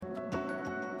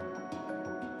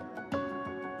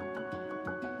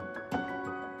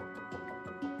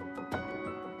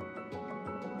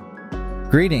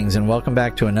Greetings and welcome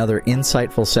back to another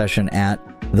insightful session at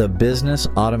the Business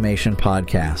Automation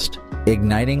Podcast,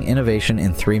 igniting innovation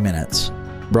in 3 minutes,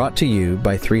 brought to you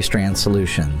by Three Strand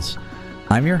Solutions.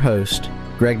 I'm your host,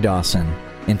 Greg Dawson.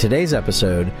 In today's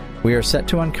episode, we are set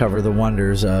to uncover the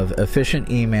wonders of efficient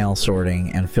email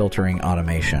sorting and filtering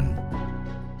automation.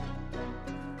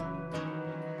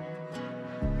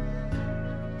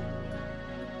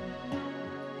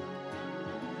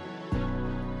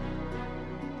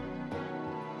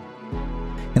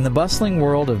 In the bustling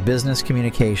world of business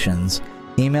communications,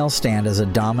 emails stand as a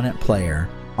dominant player,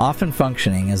 often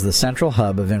functioning as the central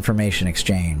hub of information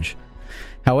exchange.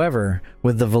 However,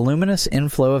 with the voluminous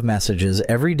inflow of messages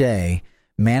every day,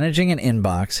 managing an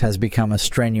inbox has become a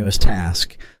strenuous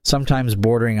task, sometimes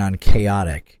bordering on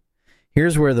chaotic.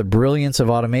 Here's where the brilliance of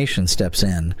automation steps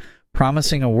in,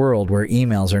 promising a world where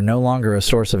emails are no longer a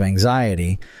source of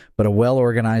anxiety, but a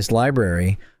well-organized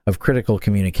library of critical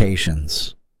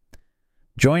communications.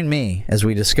 Join me as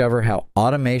we discover how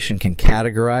automation can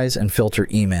categorize and filter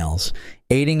emails,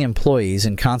 aiding employees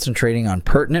in concentrating on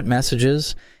pertinent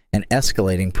messages and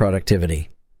escalating productivity.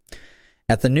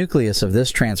 At the nucleus of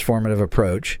this transformative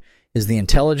approach is the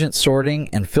intelligent sorting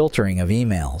and filtering of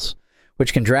emails,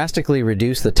 which can drastically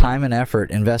reduce the time and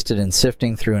effort invested in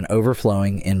sifting through an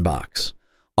overflowing inbox.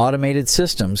 Automated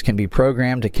systems can be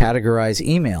programmed to categorize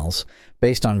emails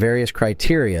based on various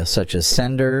criteria such as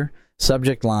sender,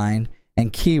 subject line,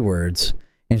 and keywords,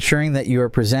 ensuring that you are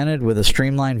presented with a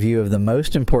streamlined view of the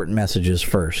most important messages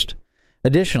first.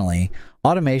 Additionally,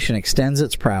 automation extends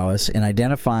its prowess in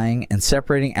identifying and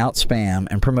separating out spam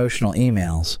and promotional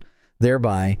emails,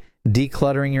 thereby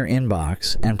decluttering your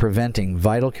inbox and preventing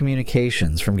vital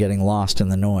communications from getting lost in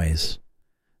the noise.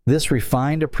 This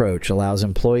refined approach allows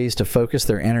employees to focus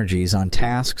their energies on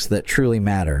tasks that truly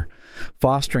matter,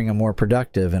 fostering a more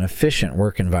productive and efficient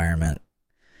work environment.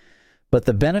 But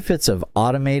the benefits of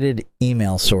automated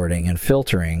email sorting and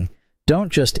filtering don't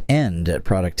just end at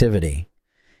productivity.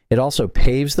 It also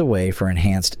paves the way for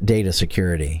enhanced data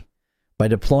security. By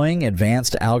deploying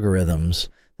advanced algorithms,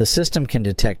 the system can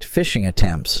detect phishing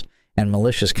attempts and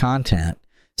malicious content,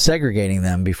 segregating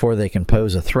them before they can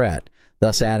pose a threat,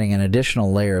 thus adding an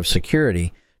additional layer of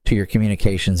security to your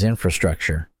communications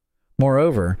infrastructure.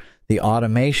 Moreover, the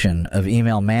automation of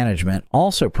email management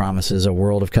also promises a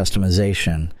world of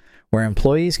customization, where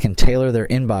employees can tailor their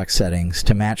inbox settings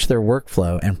to match their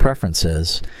workflow and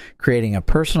preferences, creating a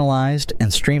personalized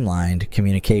and streamlined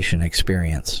communication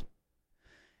experience.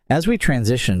 As we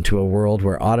transition to a world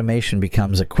where automation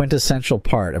becomes a quintessential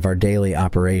part of our daily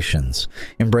operations,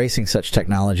 embracing such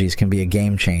technologies can be a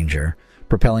game changer,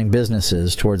 propelling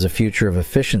businesses towards a future of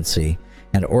efficiency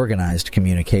and organized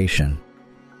communication.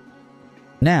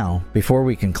 Now, before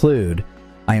we conclude,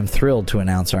 I am thrilled to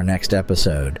announce our next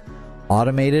episode,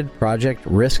 Automated Project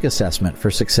Risk Assessment for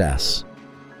Success.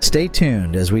 Stay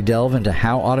tuned as we delve into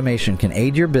how automation can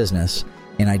aid your business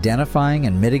in identifying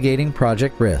and mitigating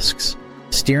project risks,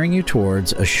 steering you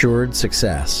towards assured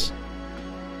success.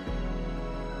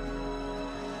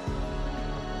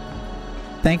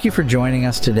 Thank you for joining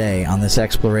us today on this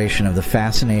exploration of the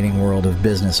fascinating world of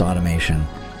business automation.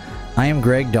 I am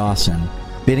Greg Dawson,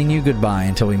 bidding you goodbye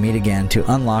until we meet again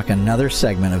to unlock another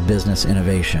segment of business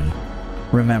innovation.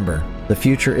 Remember, the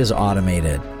future is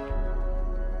automated.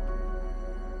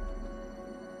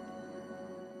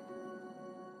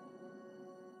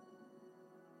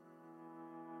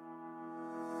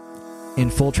 In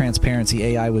full transparency,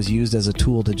 AI was used as a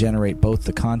tool to generate both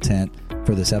the content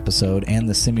for this episode and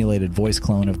the simulated voice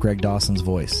clone of Greg Dawson's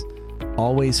voice.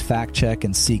 Always fact check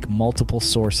and seek multiple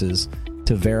sources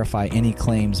to verify any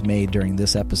claims made during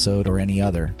this episode or any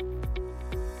other.